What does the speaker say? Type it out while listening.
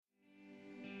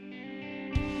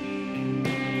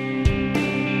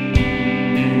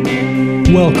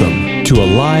Welcome to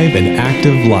Alive and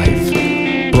Active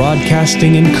Life,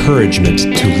 broadcasting encouragement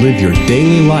to live your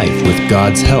daily life with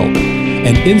God's help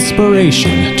and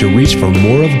inspiration to reach for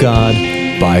more of God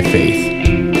by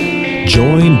faith.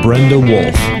 Join Brenda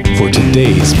Wolf for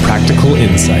today's practical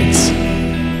insights.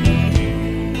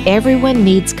 Everyone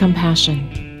needs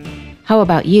compassion. How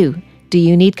about you? Do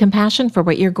you need compassion for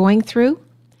what you're going through?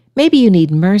 Maybe you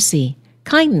need mercy,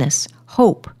 kindness,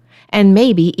 hope, and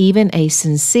maybe even a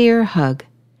sincere hug.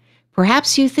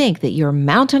 Perhaps you think that your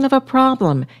mountain of a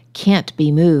problem can't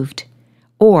be moved,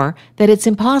 or that it's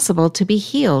impossible to be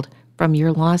healed from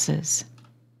your losses.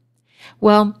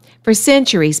 Well, for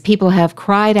centuries, people have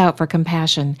cried out for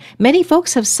compassion. Many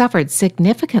folks have suffered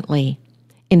significantly.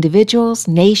 Individuals,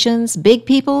 nations, big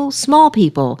people, small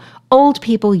people, old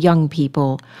people, young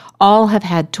people, all have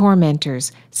had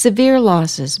tormentors, severe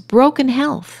losses, broken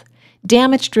health,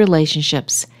 damaged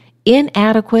relationships,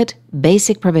 inadequate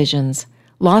basic provisions,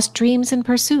 lost dreams and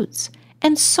pursuits,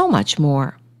 and so much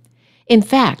more. In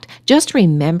fact, just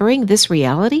remembering this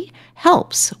reality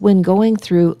helps when going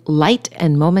through light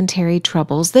and momentary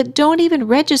troubles that don't even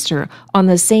register on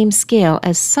the same scale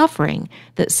as suffering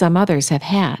that some others have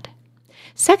had.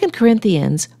 2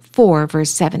 Corinthians 4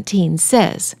 verse 17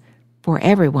 says, "For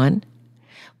everyone,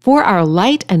 for our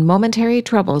light and momentary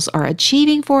troubles are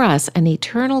achieving for us an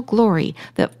eternal glory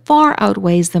that far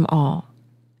outweighs them all."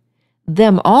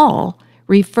 Them all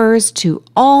refers to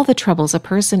all the troubles a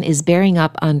person is bearing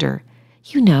up under.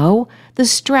 You know, the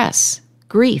stress,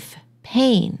 grief,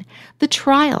 pain, the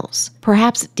trials,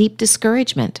 perhaps deep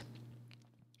discouragement,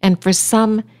 and for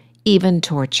some, even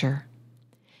torture.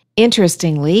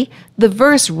 Interestingly, the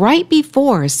verse right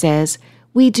before says,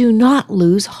 "We do not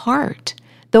lose heart.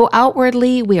 Though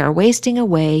outwardly we are wasting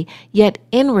away, yet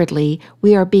inwardly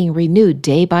we are being renewed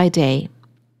day by day."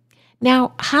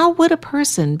 Now, how would a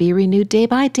person be renewed day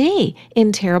by day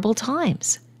in terrible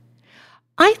times?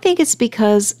 I think it's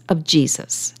because of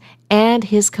Jesus and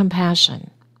his compassion.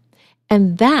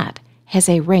 And that has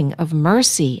a ring of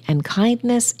mercy and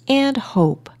kindness and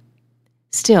hope.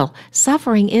 Still,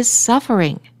 suffering is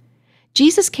suffering.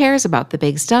 Jesus cares about the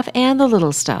big stuff and the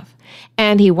little stuff,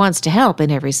 and he wants to help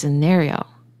in every scenario.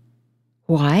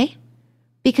 Why?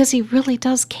 Because he really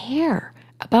does care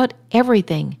about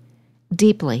everything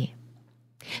deeply.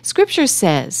 Scripture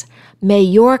says, "May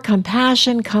your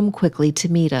compassion come quickly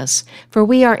to meet us, for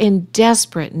we are in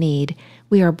desperate need.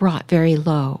 We are brought very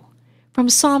low." From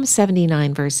Psalm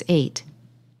 79, verse 8.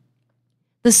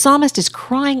 The psalmist is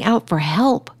crying out for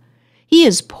help. He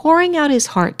is pouring out his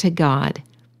heart to God.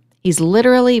 He's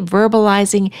literally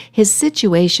verbalizing his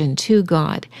situation to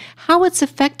God, how it's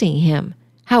affecting him,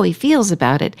 how he feels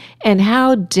about it, and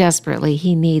how desperately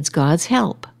he needs God's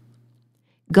help.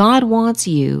 God wants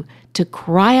you to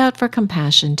cry out for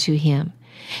compassion to him.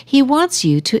 He wants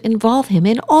you to involve him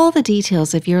in all the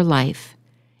details of your life.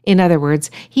 In other words,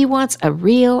 he wants a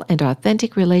real and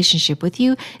authentic relationship with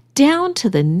you down to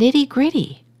the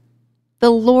nitty-gritty.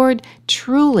 The Lord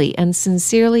truly and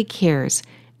sincerely cares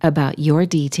about your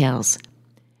details.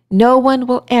 No one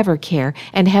will ever care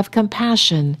and have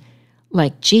compassion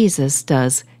like Jesus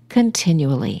does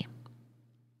continually.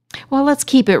 Well, let's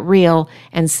keep it real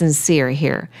and sincere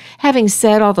here. Having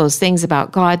said all those things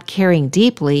about God caring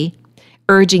deeply,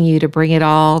 urging you to bring it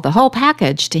all, the whole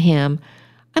package to him,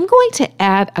 I'm going to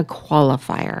add a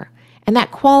qualifier. And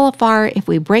that qualifier, if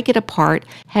we break it apart,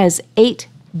 has 8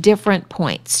 different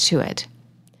points to it.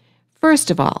 First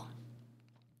of all,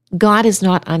 God is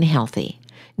not unhealthy,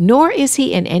 nor is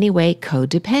he in any way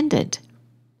codependent.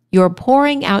 Your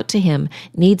pouring out to him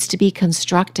needs to be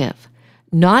constructive,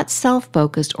 not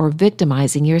self-focused or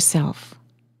victimizing yourself.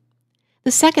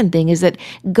 The second thing is that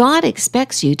God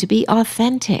expects you to be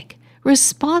authentic,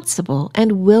 responsible,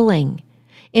 and willing.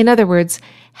 In other words,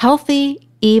 healthy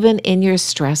even in your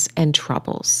stress and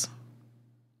troubles.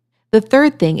 The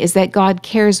third thing is that God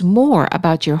cares more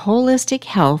about your holistic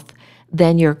health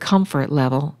than your comfort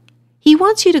level. He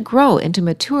wants you to grow into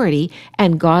maturity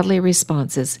and godly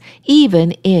responses,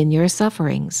 even in your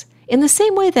sufferings, in the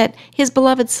same way that his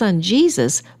beloved Son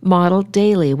Jesus modeled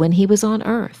daily when he was on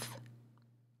earth.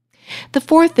 The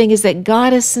fourth thing is that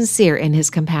God is sincere in his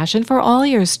compassion for all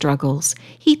your struggles.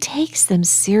 He takes them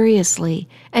seriously,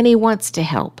 and he wants to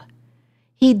help.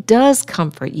 He does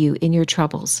comfort you in your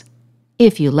troubles,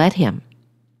 if you let him.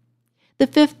 The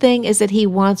fifth thing is that he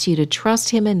wants you to trust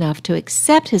him enough to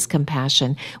accept his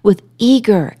compassion with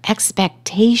eager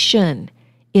expectation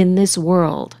in this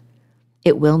world.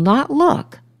 It will not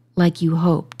look like you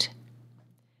hoped.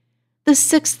 The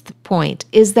sixth point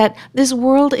is that this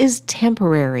world is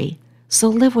temporary, so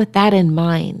live with that in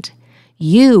mind.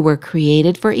 You were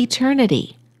created for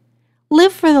eternity.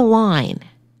 Live for the line,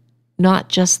 not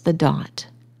just the dot.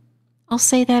 I'll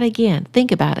say that again.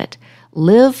 Think about it.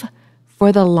 Live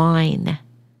for the line,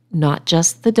 not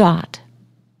just the dot.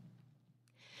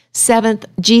 Seventh,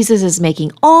 Jesus is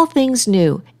making all things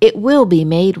new. It will be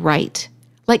made right,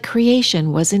 like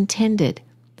creation was intended.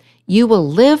 You will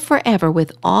live forever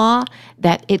with awe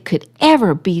that it could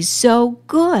ever be so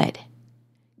good.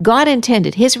 God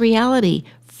intended His reality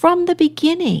from the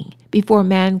beginning before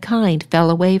mankind fell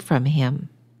away from Him.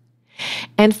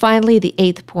 And finally, the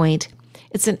eighth point,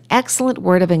 it's an excellent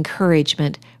word of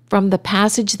encouragement from the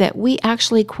passage that we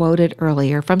actually quoted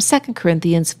earlier from 2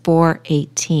 Corinthians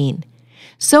 4:18.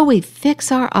 So we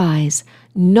fix our eyes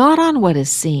not on what is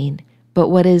seen, but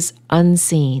what is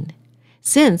unseen.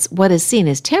 Since what is seen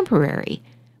is temporary,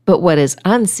 but what is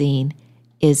unseen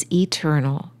is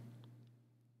eternal.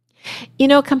 You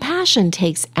know, compassion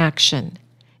takes action.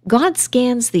 God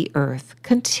scans the earth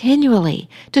continually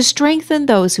to strengthen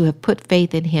those who have put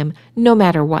faith in Him no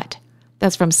matter what.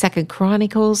 That's from 2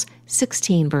 Chronicles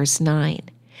 16, verse 9.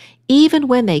 Even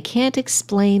when they can't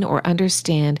explain or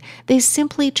understand, they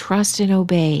simply trust and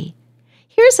obey.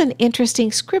 Here's an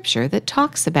interesting scripture that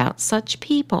talks about such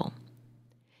people.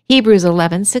 Hebrews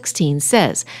 11:16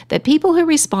 says that people who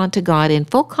respond to God in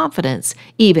full confidence,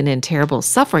 even in terrible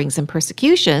sufferings and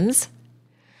persecutions,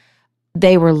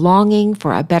 they were longing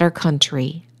for a better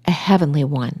country, a heavenly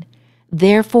one.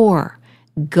 Therefore,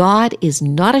 God is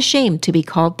not ashamed to be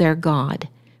called their God,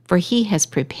 for He has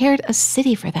prepared a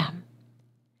city for them.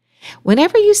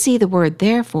 Whenever you see the word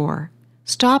therefore,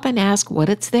 stop and ask what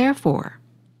it's there for.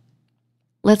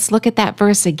 Let's look at that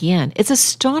verse again. It's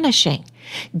astonishing.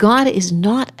 God is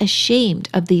not ashamed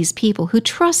of these people who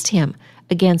trust Him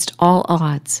against all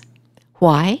odds.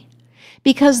 Why?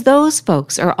 Because those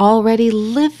folks are already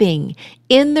living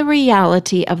in the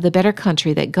reality of the better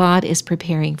country that God is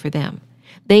preparing for them.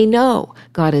 They know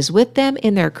God is with them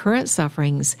in their current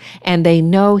sufferings, and they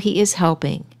know He is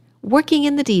helping, working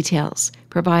in the details,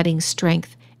 providing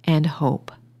strength and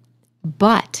hope.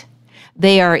 But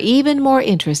they are even more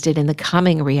interested in the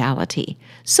coming reality,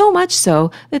 so much so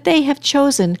that they have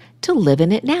chosen to live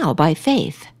in it now by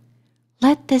faith.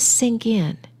 Let this sink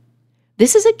in.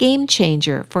 This is a game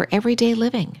changer for everyday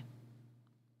living.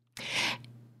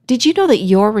 Did you know that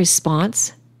your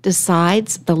response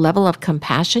decides the level of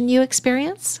compassion you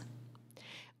experience?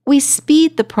 We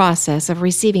speed the process of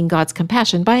receiving God's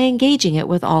compassion by engaging it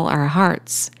with all our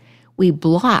hearts. We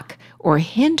block or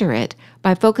hinder it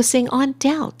by focusing on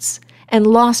doubts and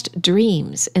lost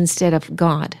dreams instead of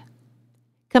God.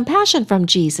 Compassion from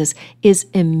Jesus is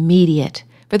immediate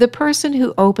for the person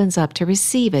who opens up to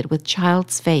receive it with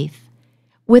child's faith,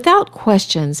 without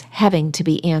questions having to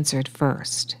be answered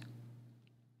first.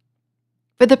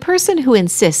 For the person who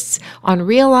insists on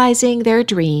realizing their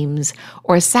dreams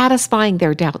or satisfying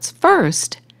their doubts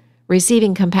first,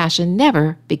 receiving compassion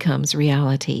never becomes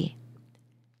reality.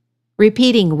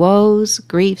 Repeating woes,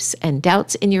 griefs, and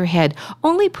doubts in your head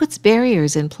only puts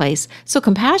barriers in place, so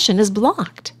compassion is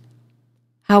blocked.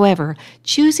 However,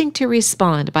 choosing to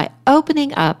respond by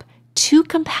opening up to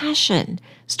compassion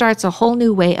starts a whole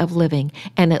new way of living,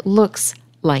 and it looks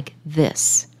like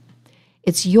this.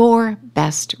 It's your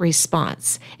best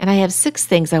response, and I have 6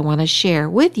 things I want to share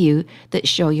with you that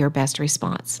show your best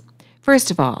response.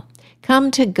 First of all, come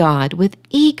to God with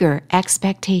eager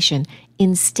expectation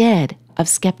instead of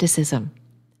skepticism.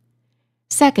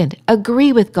 Second,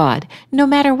 agree with God no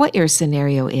matter what your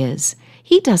scenario is.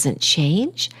 He doesn't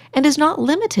change and is not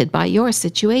limited by your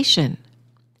situation.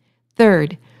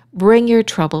 Third, bring your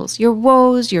troubles, your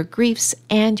woes, your griefs,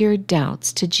 and your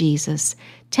doubts to Jesus.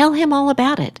 Tell Him all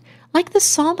about it, like the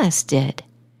psalmist did.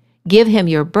 Give Him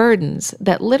your burdens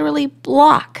that literally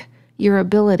block your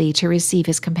ability to receive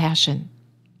His compassion.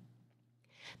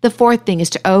 The fourth thing is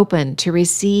to open to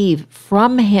receive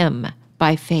from Him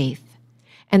by faith.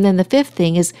 And then the fifth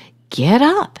thing is get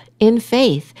up in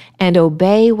faith and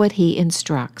obey what He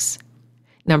instructs.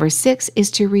 Number 6 is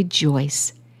to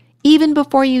rejoice. Even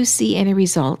before you see any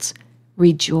results,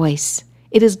 rejoice.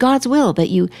 It is God's will that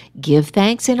you give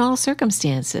thanks in all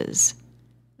circumstances.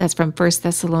 That's from 1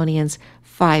 Thessalonians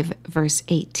 5, verse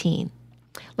 18.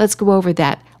 Let's go over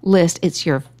that list. It's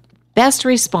your best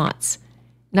response.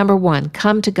 Number 1,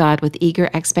 come to God with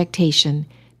eager expectation.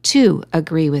 2,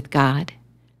 agree with God.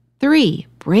 3,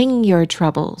 bring your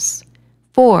troubles.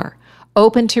 4,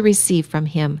 open to receive from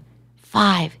Him.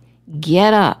 5,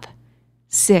 get up.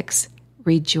 6,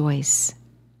 rejoice.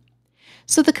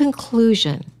 So the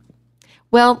conclusion.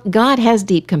 Well, God has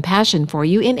deep compassion for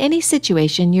you in any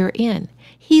situation you're in.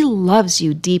 He loves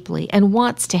you deeply and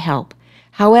wants to help.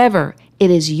 However, It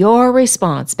is your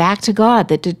response back to God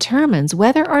that determines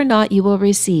whether or not you will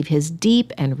receive His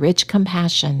deep and rich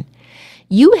compassion.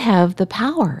 You have the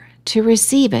power to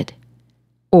receive it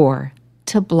or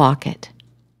to block it.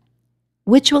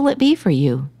 Which will it be for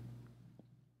you?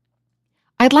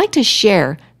 I'd like to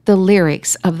share the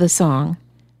lyrics of the song.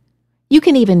 You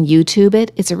can even YouTube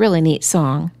it. It's a really neat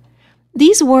song.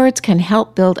 These words can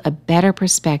help build a better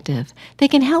perspective. They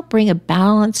can help bring a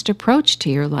balanced approach to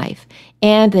your life,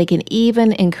 and they can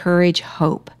even encourage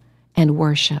hope and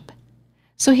worship.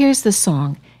 So here's the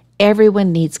song,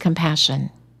 Everyone Needs Compassion.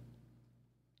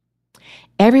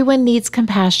 Everyone needs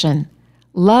compassion,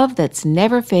 love that's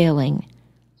never failing.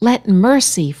 Let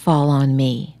mercy fall on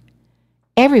me.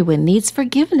 Everyone needs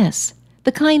forgiveness,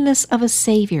 the kindness of a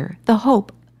Savior, the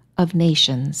hope of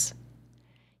nations.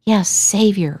 Yes,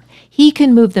 Savior, He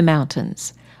can move the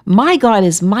mountains. My God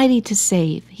is mighty to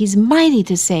save. He's mighty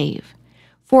to save.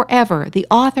 Forever, the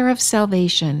author of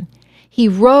salvation. He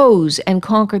rose and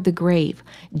conquered the grave.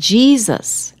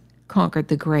 Jesus conquered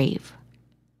the grave.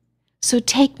 So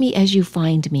take me as you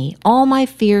find me, all my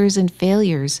fears and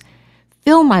failures.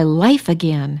 Fill my life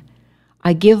again.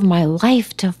 I give my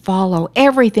life to follow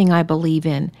everything I believe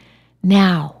in.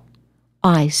 Now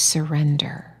I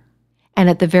surrender. And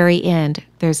at the very end,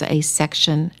 there's a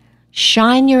section,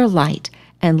 Shine your light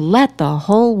and let the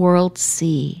whole world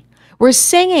see. We're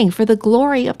singing for the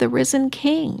glory of the risen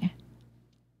King.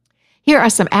 Here are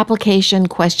some application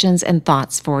questions and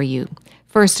thoughts for you.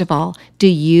 First of all, do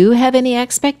you have any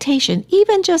expectation,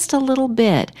 even just a little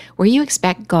bit, where you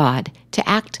expect God to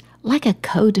act like a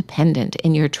codependent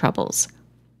in your troubles?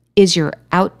 Is your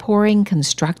outpouring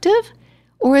constructive,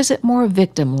 or is it more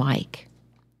victim-like?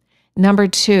 Number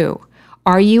 2,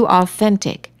 are you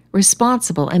authentic,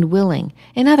 responsible, and willing?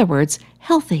 In other words,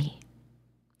 healthy.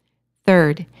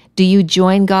 Third, do you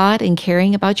join God in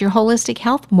caring about your holistic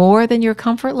health more than your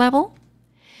comfort level?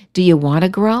 Do you want to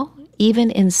grow,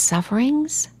 even in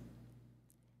sufferings?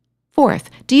 Fourth,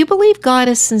 do you believe God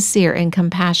is sincere in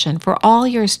compassion for all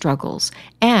your struggles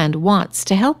and wants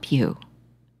to help you?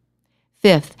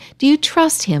 Fifth, do you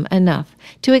trust Him enough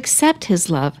to accept His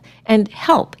love and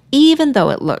help even though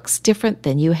it looks different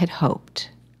than you had hoped?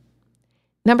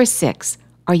 Number 6,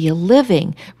 are you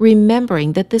living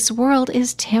remembering that this world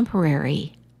is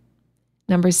temporary?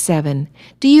 Number 7,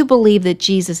 do you believe that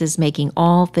Jesus is making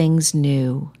all things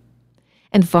new?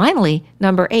 And finally,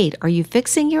 number 8, are you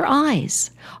fixing your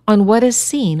eyes on what is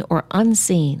seen or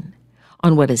unseen,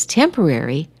 on what is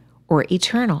temporary or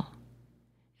eternal?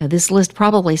 Now, this list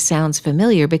probably sounds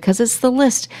familiar because it's the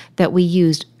list that we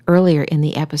used earlier in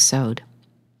the episode.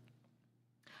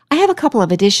 I have a couple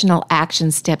of additional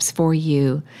action steps for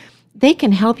you. They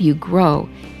can help you grow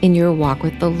in your walk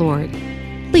with the Lord.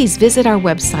 Please visit our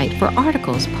website for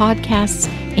articles, podcasts,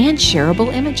 and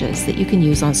shareable images that you can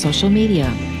use on social media.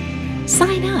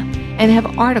 Sign up and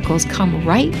have articles come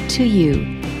right to you.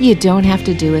 You don't have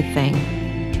to do a thing.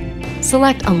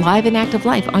 Select Alive and Active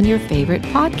Life on your favorite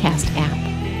podcast app.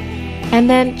 And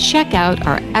then check out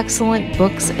our excellent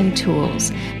books and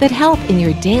tools that help in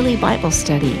your daily Bible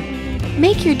study.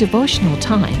 Make your devotional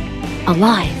time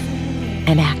alive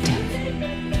and active.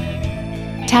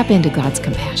 Tap into God's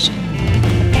compassion.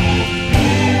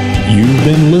 You've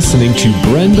been listening to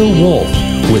Brenda Wolf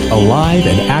with Alive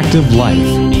and Active Life.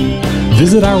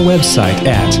 Visit our website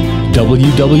at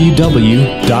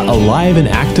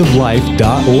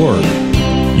www.aliveandactivelife.org.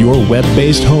 Your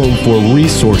web-based home for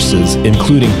resources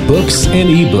including books and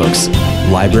ebooks,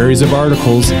 libraries of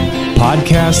articles,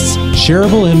 podcasts,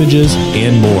 shareable images,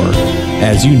 and more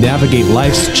as you navigate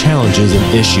life's challenges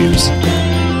and issues.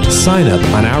 Sign up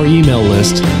on our email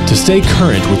list to stay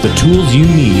current with the tools you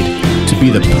need to be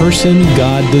the person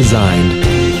God designed,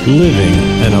 living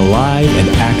an alive and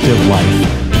active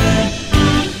life.